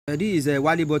This is a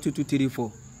Wally bottle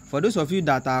 234. For those of you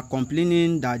that are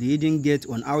complaining that they didn't get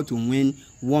on how to win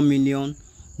 1 million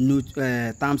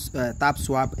tap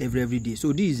swap every day,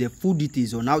 so this is a full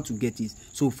details on how to get it.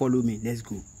 So follow me, let's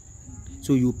go.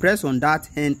 So you press on that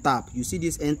end tap. You see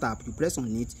this end tap, you press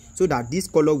on it so that this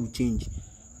color will change.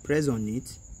 Press on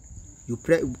it. You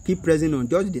keep pressing on,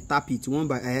 just the tap it one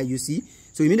by you see.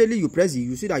 So immediately you press it,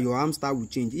 you see that your hamster will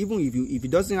change. Even if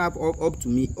it doesn't have up to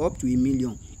a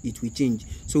million, it will change.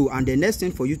 So, and the next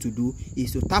thing for you to do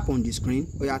is to tap on the screen,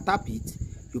 or you tap it,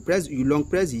 you long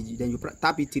press it, then you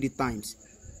tap it 3 times.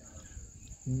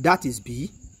 That is B.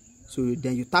 So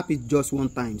then you tap it just 1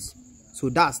 time. So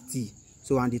that's T.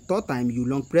 So and the 3rd time you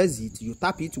long press it, you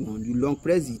tap it 1, you long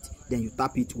press it, then you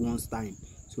tap it 1 time.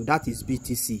 So that is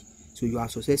BTC. So you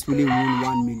have successfully won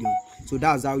 1 million. So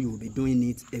that's how you will be doing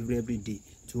it every day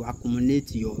to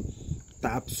accumulate your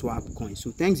tap swap coins.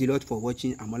 So thanks a lot for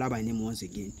watching. I'm Ola by name once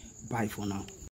again. Bye for now.